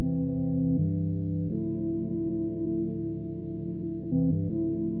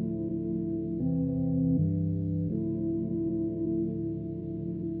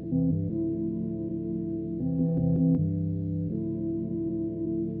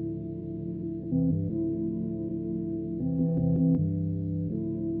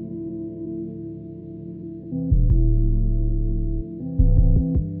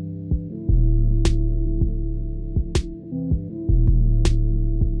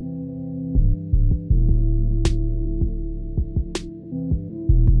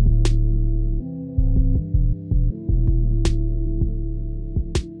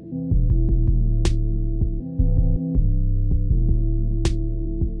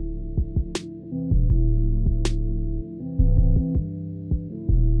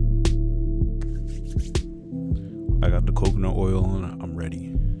coconut oil and I'm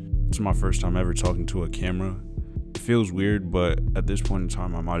ready. It's my first time ever talking to a camera. It feels weird, but at this point in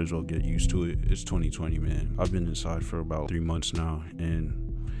time, I might as well get used to it. It's 2020, man. I've been inside for about 3 months now,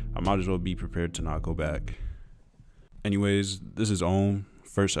 and I might as well be prepared to not go back. Anyways, this is Ohm,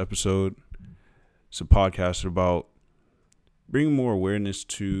 first episode. It's a podcast about bringing more awareness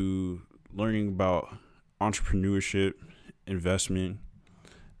to learning about entrepreneurship, investment,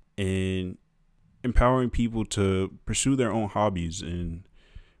 and empowering people to pursue their own hobbies and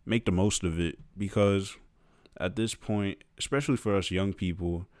make the most of it, because at this point, especially for us young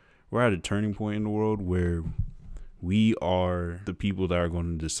people, we're at a turning point in the world where we are the people that are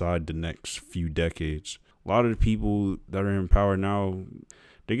going to decide the next few decades. A lot of the people that are in power now,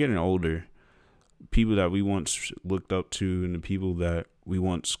 they're getting older. People that we once looked up to and the people that we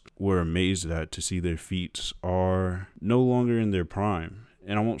once were amazed at to see their feats are no longer in their prime.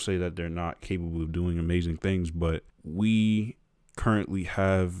 And I won't say that they're not capable of doing amazing things, but we currently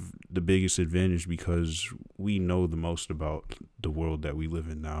have the biggest advantage because we know the most about the world that we live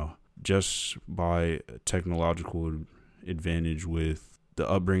in now, just by technological advantage with the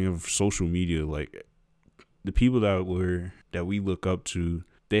upbringing of social media. Like, the people that we look up to,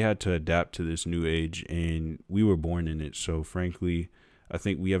 they had to adapt to this new age, and we were born in it. So frankly, I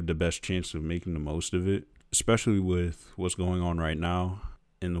think we have the best chance of making the most of it, especially with what's going on right now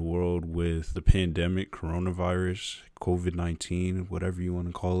in the world with the pandemic, coronavirus, COVID-19, whatever you want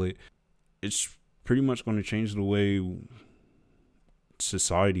to call it. It's pretty much going to change the way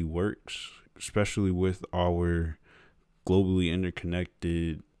society works, especially with our globally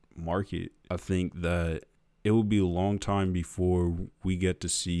interconnected market. I think that it will be a long time before we get to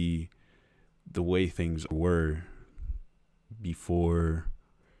see the way things were before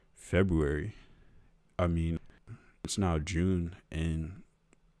February. I mean, it's now June, and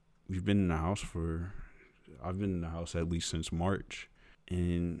I've been in the house at least since March,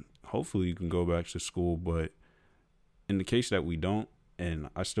 and hopefully you can go back to school. But in the case that we don't, and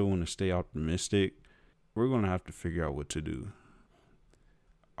I still want to stay optimistic, we're going to have to figure out what to do.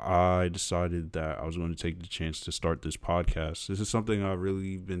 I decided that I was going to take the chance to start this podcast. This is something I've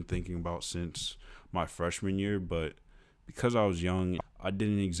really been thinking about since my freshman year, but because I was young, I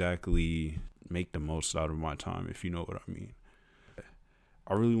didn't exactly make the most out of my time, if you know what I mean.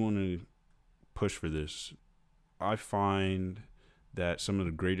 I really want to push for this. I find that some of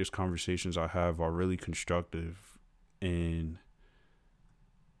the greatest conversations I have are really constructive, and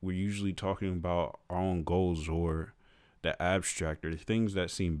we're usually talking about our own goals or the abstract or the things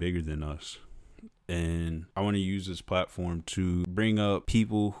that seem bigger than us. And I want to use this platform to bring up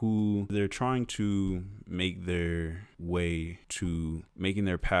people who they're trying to make their way to making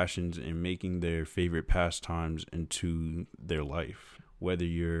their passions and making their favorite pastimes into their life. Whether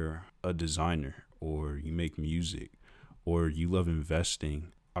you're a designer or you make music or you love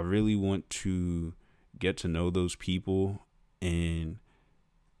investing, I really want to get to know those people and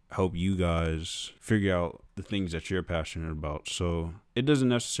help you guys figure out the things that you're passionate about. So it doesn't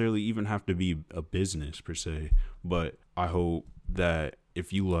necessarily even have to be a business per se, but I hope that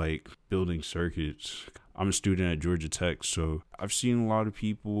if you like building circuits, I'm a student at Georgia Tech, so I've seen a lot of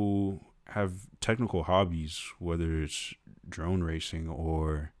people have technical hobbies, whether it's drone racing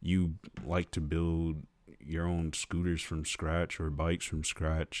or you like to build your own scooters from scratch or bikes from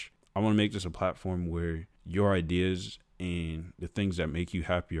scratch. I want to make this a platform where your ideas and the things that make you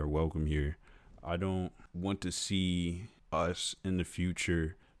happy are welcome here. I don't want to see us in the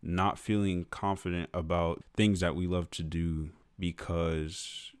future not feeling confident about things that we love to do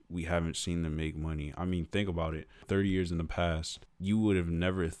because we haven't seen them make money. I mean, think about it. 30 years in the past, you would have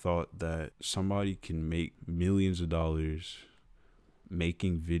never thought that somebody can make millions of dollars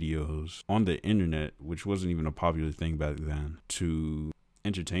making videos on the internet, which wasn't even a popular thing back then, to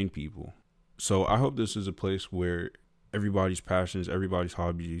entertain people. So I hope this is a place where everybody's passions, everybody's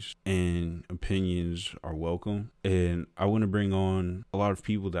hobbies, and opinions are welcome. And I want to bring on a lot of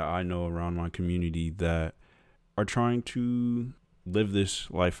people that I know around my community that are trying to live this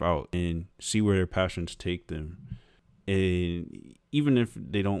life out and see where their passions take them. And even if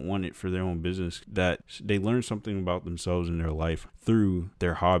they don't want it for their own business, that they learn something about themselves in their life through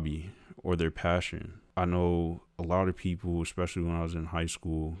their hobby or their passion. I know a lot of people, especially when I was in high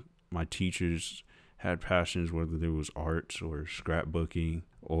school, my teachers had passions, whether there was arts or scrapbooking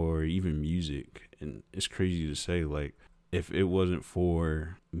or even music. And it's crazy to say, like, if it wasn't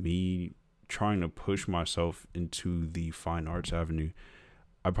for me trying to push myself into the fine arts avenue,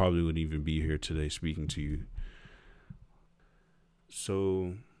 I probably wouldn't even be here today speaking to you.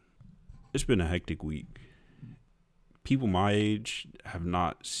 So it's been a hectic week. People my age have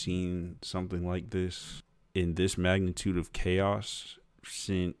not seen something like this in this magnitude of chaos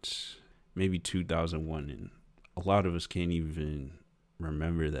since maybe 2001, and a lot of us can't even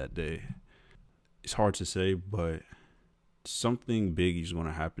remember that day. It's hard to say, but something big is going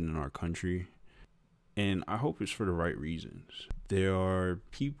to happen in our country, and I hope it's for the right reasons. There are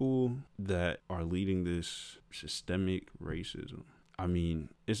people that are leading this systemic racism. I mean,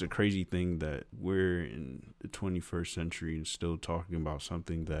 it's a crazy thing that we're in the 21st century and still talking about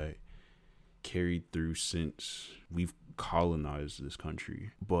something that carried through since we've colonized this country.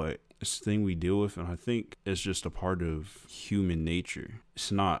 But it's a thing we deal with, and I think it's just a part of human nature.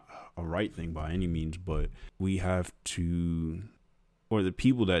 It's not a right thing by any means, but we have to, or the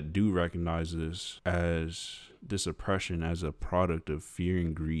people that do recognize this oppression as a product of fear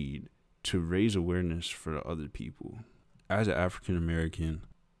and greed, to raise awareness for the other people. As an African American,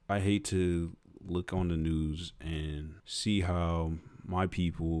 I hate to look on the news and see how my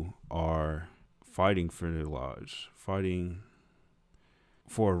people are fighting for their lives, fighting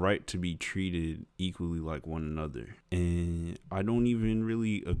for a right to be treated equally like one another. And I don't even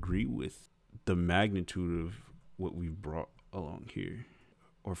really agree with the magnitude of what we've brought along here,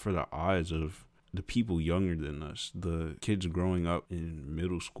 or for the eyes of the people younger than us, the kids growing up in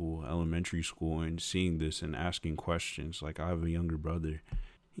middle school, elementary school, and seeing this and asking questions. Like, I have a younger brother.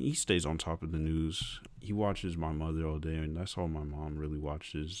 He stays on top of the news. He watches my mother all day, and that's all my mom really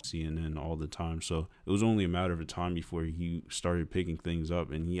watches, CNN all the time. So it was only a matter of time before he started picking things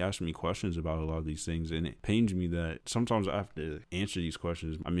up, and he asked me questions about a lot of these things, and it pains me that sometimes I have to answer these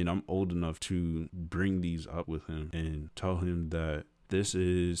questions. I mean, I'm old enough to bring these up with him and tell him that this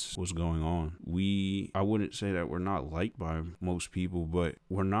is what's going on. I wouldn't say that we're not liked by most people, but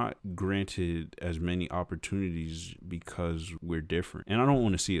we're not granted as many opportunities because we're different. And I don't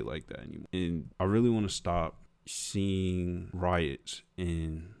want to see it like that anymore. And I really want to stop seeing riots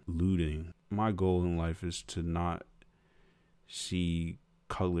and looting. My goal in life is to not see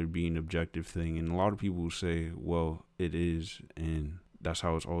color being an objective thing. And a lot of people will say, well, it is, and that's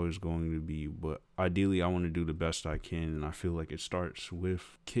how it's always going to be. But ideally, I want to do the best I can. And I feel like it starts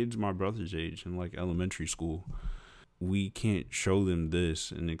with kids my brother's age in like elementary school. We can't show them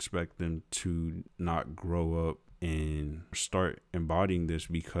this and expect them to not grow up and start embodying this,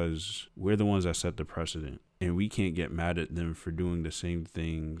 because we're the ones that set the precedent. And we can't get mad at them for doing the same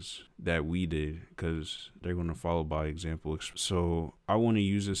things that we did, because they're going to follow by example. So I want to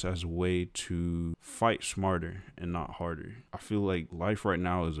use this as a way to fight smarter and not harder. I feel like life right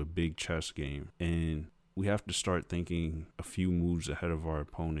now is a big chess game, and we have to start thinking a few moves ahead of our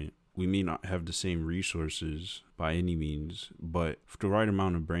opponent. We may not have the same resources by any means, but with the right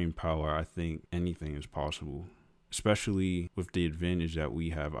amount of brain power, I think anything is possible. Especially with the advantage that we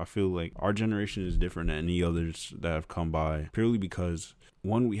have. I feel like our generation is different than any others that have come by, purely because,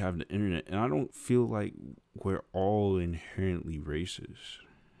 one, we have the internet, and I don't feel like we're all inherently racist.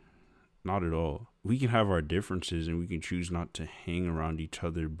 Not at all. We can have our differences and we can choose not to hang around each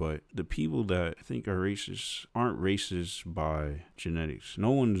other, but the people that I think are racist aren't racist by genetics.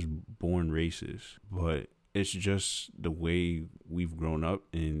 No one's born racist, but it's just the way we've grown up,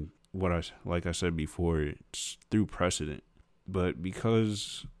 and like I said before, it's through precedent. But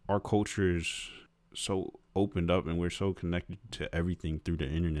because our culture is so opened up and we're so connected to everything through the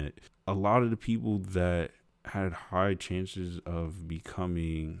internet, a lot of the people that had high chances of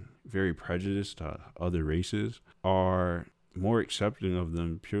becoming very prejudiced to other races are more accepting of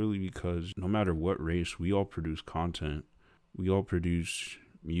them, purely because no matter what race, we all produce content. We all produce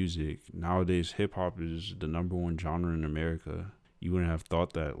music. Nowadays, hip hop is the number one genre in America. You wouldn't have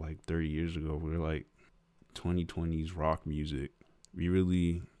thought that like 30 years ago. We're like 2020s rock music. We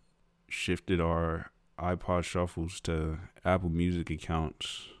really shifted our iPod shuffles to Apple Music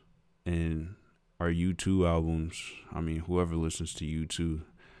accounts, and our U2 albums. I mean, whoever listens to U2,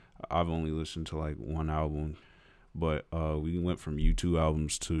 I've only listened to like one album, but we went from U2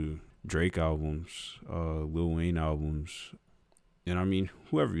 albums to Drake albums, Lil Wayne albums. And I mean,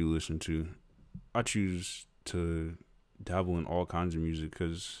 whoever you listen to, I choose to dabble in all kinds of music,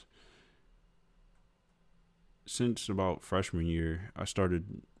 because since about freshman year, I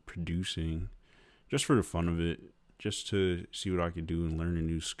started producing just for the fun of it, just to see what I could do and learn a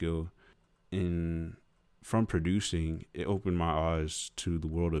new skill. And from producing, it opened my eyes to the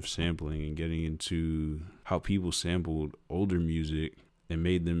world of sampling and getting into how people sampled older music and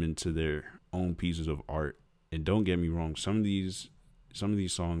made them into their own pieces of art. And don't get me wrong, some of these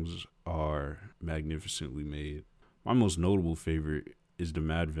songs are magnificently made. My most notable favorite is the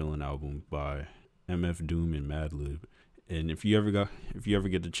Madvillain album by MF Doom and Madlib. And if you ever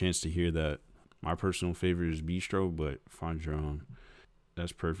get the chance to hear that, my personal favorite is Bistro, but find your own.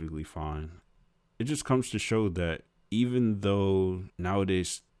 That's perfectly fine. it just comes to show that even though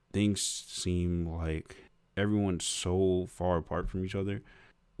nowadays things seem like everyone's so far apart from each other,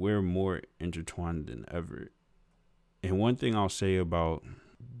 we're more intertwined than ever. And one thing I'll say about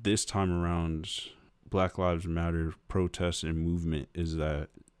this time around Black Lives Matter protest and movement is that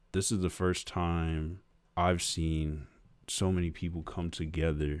this is the first time I've seen so many people come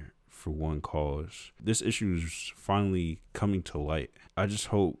together for one cause. This issue is finally coming to light. I just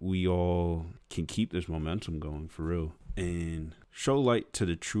hope we all can keep this momentum going for real and show light to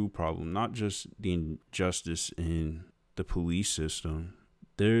the true problem, not just the injustice in the police system.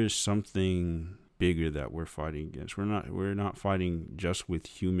 There is something bigger that we're fighting against. We're not fighting just with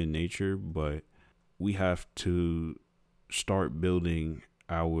human nature, but we have to start building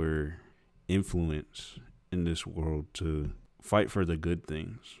our influence in this world to fight for the good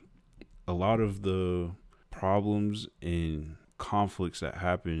things. A lot of the problems and conflicts that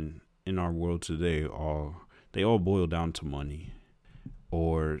happen in our world today they all boil down to money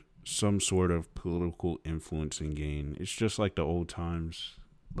or some sort of political influence and gain. It's just like the old times,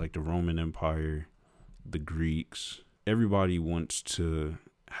 like the Roman Empire, the Greeks. Everybody wants to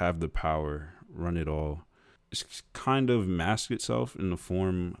have the power, run it all. It's kind of masked itself in the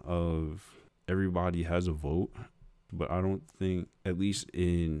form of everybody has a vote, but I don't think, at least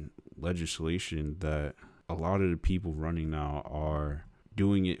in legislation, that a lot of the people running now are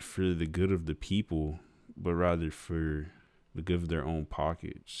doing it for the good of the people, but rather for the good of their own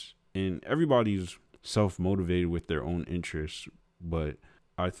pockets. And everybody's self-motivated with their own interests, but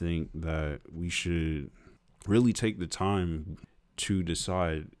I think that we should really take the time to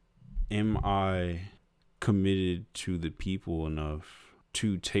decide, am I committed to the people enough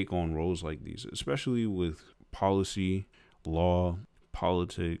to take on roles like these, especially with policy, law,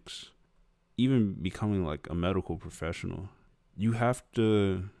 politics, even becoming like a medical professional. You have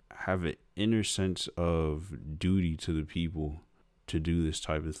to have an inner sense of duty to the people to do this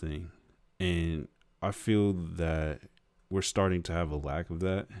type of thing. And I feel that we're starting to have a lack of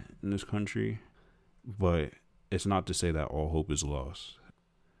that in this country, but it's not to say that all hope is lost.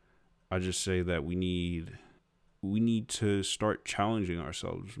 I just say that we need to start challenging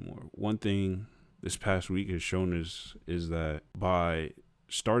ourselves more. One thing this past week has shown us is that by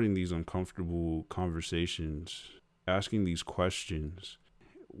starting these uncomfortable conversations, asking these questions,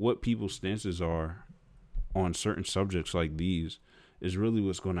 what people's stances are on certain subjects like these is really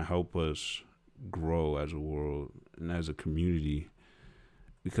what's going to help us grow as a world and as a community,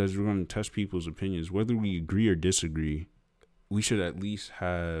 because we're going to test people's opinions. Whether we agree or disagree, we should at least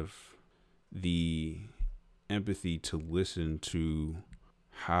have the empathy to listen to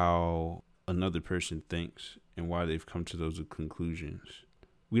how another person thinks and why they've come to those conclusions.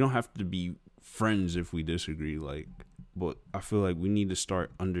 We don't have to be friends if we disagree, but I feel like we need to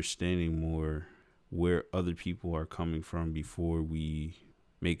start understanding more where other people are coming from before we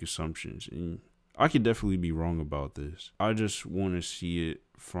make assumptions. And I could definitely be wrong about this. I just want to see it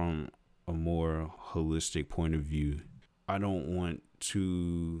from a more holistic point of view. I don't want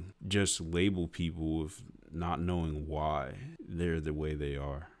to just label people with not knowing why they're the way they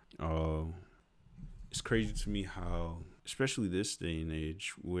are. It's crazy to me how, especially this day and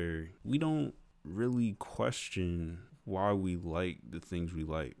age, where we don't really question why we like the things we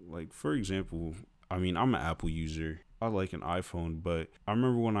like. Like, for example, I mean, I'm an Apple user. I like an iPhone, but I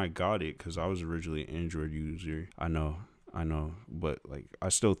remember when I got it, because I was originally an Android user. I know, but I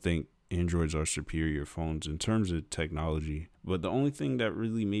still think Androids are superior phones in terms of technology. But the only thing that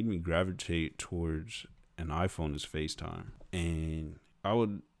really made me gravitate towards an iPhone is FaceTime. And I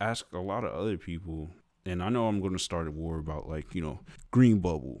would ask a lot of other people, and I know I'm going to start a war about green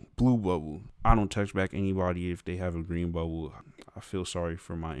bubble, blue bubble. I don't text back anybody if they have a green bubble. I feel sorry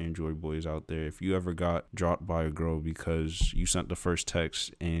for my Android boys out there. If you ever got dropped by a girl because you sent the first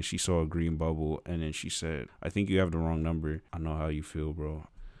text and she saw a green bubble and then she said, I think you have the wrong number, I know how you feel, bro.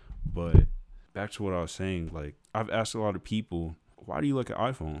 But back to what I was saying, I've asked a lot of people, why do you like an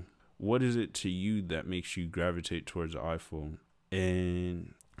iPhone? What is it to you that makes you gravitate towards an iPhone?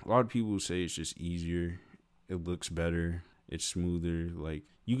 And a lot of people say it's just easier. It looks better. It's smoother.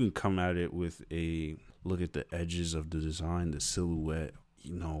 You can come at it with a look at the edges of the design, the silhouette,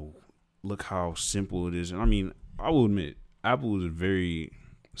 look how simple it is. And I mean, I will admit, Apple is very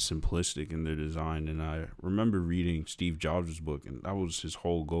simplistic in their design. And I remember reading Steve Jobs' book, and that was his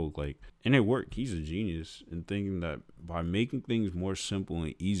whole goal. And it worked. He's a genius in thinking that by making things more simple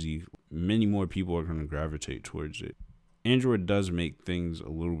and easy, many more people are going to gravitate towards it. Android does make things a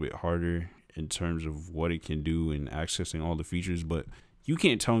little bit harder in terms of what it can do and accessing all the features, but you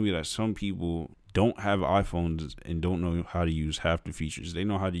can't tell me that some people don't have iPhones and don't know how to use half the features. They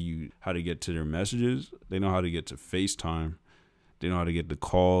know how to get to their messages. They know how to get to FaceTime. They know how to get to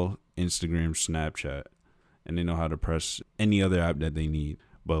call, Instagram, Snapchat, and they know how to press any other app that they need.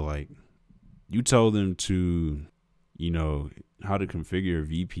 But like, you tell them to, how to configure a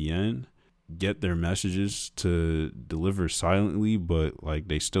VPN, get their messages to deliver silently, but like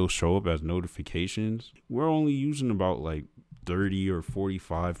they still show up as notifications. We're only using about like 30 or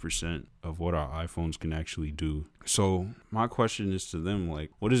 45% of what our iPhones can actually do. So my question is to them, like,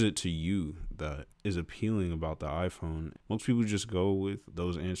 what is it to you that is appealing about the iPhone? Most people just go with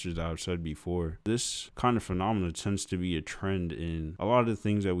those answers that I've said before. This kind of phenomenon tends to be a trend in a lot of the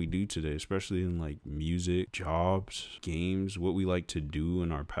things that we do today, especially in like music, jobs, games, what we like to do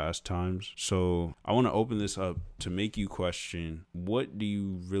in our pastimes. So I want to open this up to make you question, what do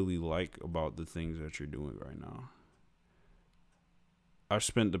you really like about the things that you're doing right now? I've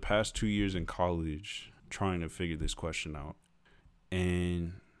spent the past 2 years in college trying to figure this question out.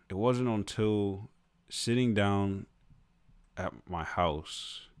 And it wasn't until sitting down at my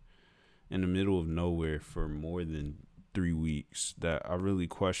house in the middle of nowhere for more than 3 weeks that I really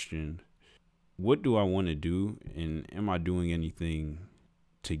questioned, what do I want to do? And am I doing anything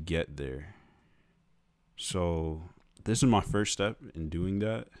to get there? So this is my first step in doing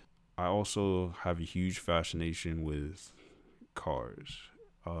that. I also have a huge fascination with cars.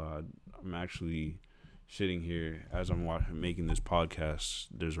 I'm actually sitting here as I'm making this podcast.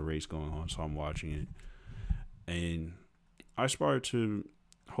 There's a race going on, so I'm watching it, and I aspire to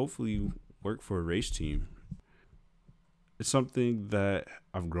hopefully work for a race team. It's something that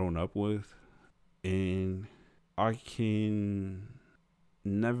I've grown up with, and I can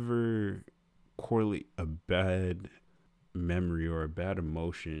never correlate a bad memory or a bad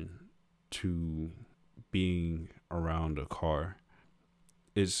emotion to being around a car.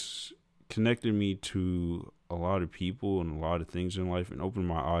 It's connected me to a lot of people and a lot of things in life and opened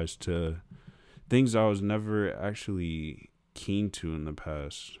my eyes to things I was never actually keen to in the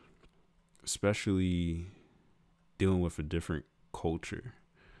past, especially dealing with a different culture.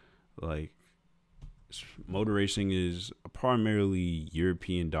 Like, motor racing is a primarily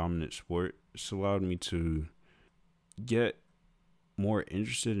European dominant sport. It's allowed me to get more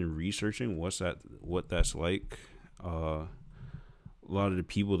interested in researching what that's like. A lot of the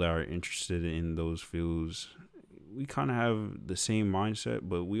people that are interested in those fields, we kind of have the same mindset,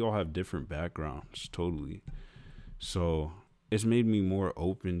 but we all have different backgrounds, totally. So it's made me more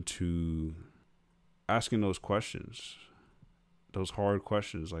open to asking those questions, those hard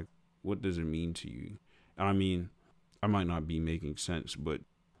questions, like, what does it mean to you? And I mean, I might not be making sense, but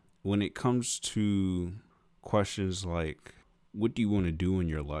when it comes to questions like, what do you want to do in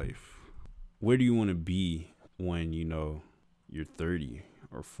your life? Where do you want to be when, you're 30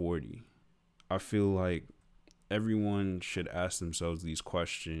 or 40? I feel like everyone should ask themselves these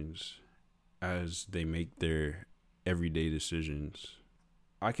questions as they make their everyday decisions.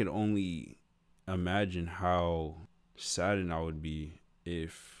 I could only imagine how saddened I would be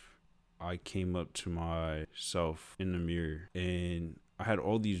if I came up to myself in the mirror and I had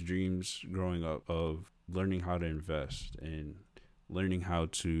all these dreams growing up of learning how to invest and learning how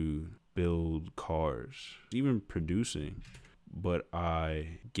to build cars, even producing. But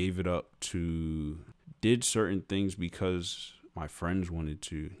I gave it up did certain things because my friends wanted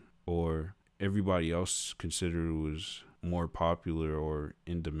to, or everybody else considered it was more popular or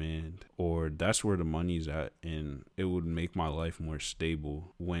in demand, or that's where the money's at and it would make my life more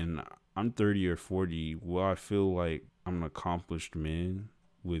stable. When I'm 30 or 40, will I feel like I'm an accomplished man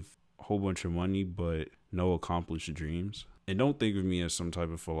with a whole bunch of money but no accomplished dreams? And don't think of me as some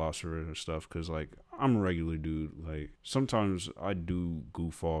type of philosopher or stuff, because like, I'm a regular dude. Like, sometimes I do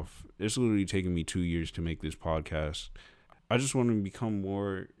goof off. It's literally taken me 2 years to make this podcast. I just want to become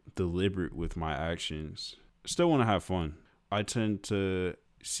more deliberate with my actions. Still want to have fun. I tend to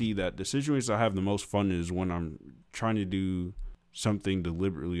see that the situations I have the most fun is when I'm trying to do something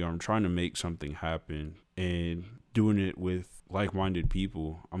deliberately, or I'm trying to make something happen and doing it with like-minded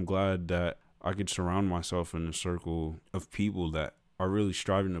people. I'm glad that I could surround myself in a circle of people that are really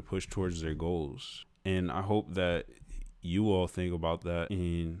striving to push towards their goals. And I hope that you all think about that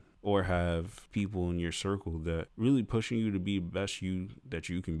or have people in your circle that really pushing you to be the best you that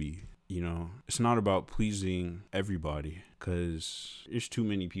you can be. It's not about pleasing everybody, because there's too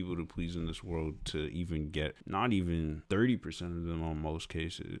many people to please in this world to even get not even 30% of them on most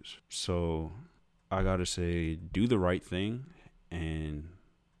cases. So I gotta say, do the right thing and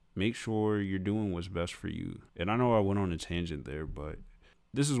make sure you're doing what's best for you. And I know I went on a tangent there, but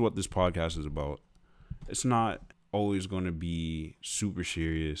this is what this podcast is about. It's not always going to be super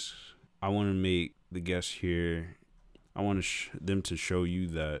serious. I want to make the guests here, I want them to show you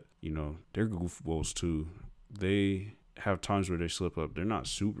that, they're goofballs too. They have times where they slip up. They're not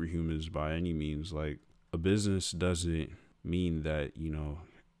superhumans by any means. Like, a business doesn't mean that,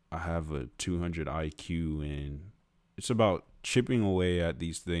 I have a 200 IQ, and it's about chipping away at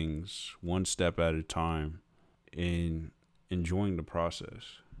these things one step at a time and enjoying the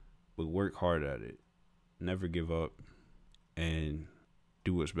process. But work hard at it. Never give up, and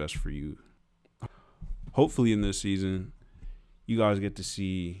do what's best for you. Hopefully in this season, you guys get to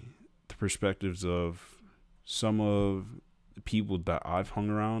see the perspectives of some of the people that I've hung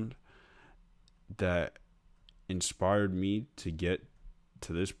around that inspired me to get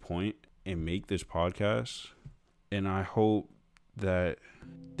to this point and make this podcast. And I hope that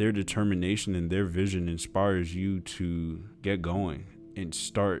their determination and their vision inspires you to get going and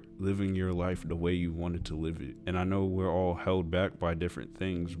start living your life the way you wanted to live it. And I know we're all held back by different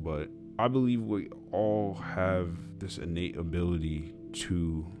things, but I believe we all have this innate ability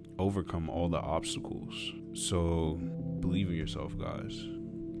to overcome all the obstacles. So believe in yourself, guys.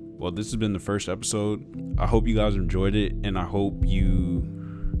 Well, this has been the first episode. I hope you guys enjoyed it, and I hope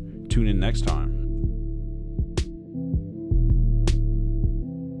you tune in next time.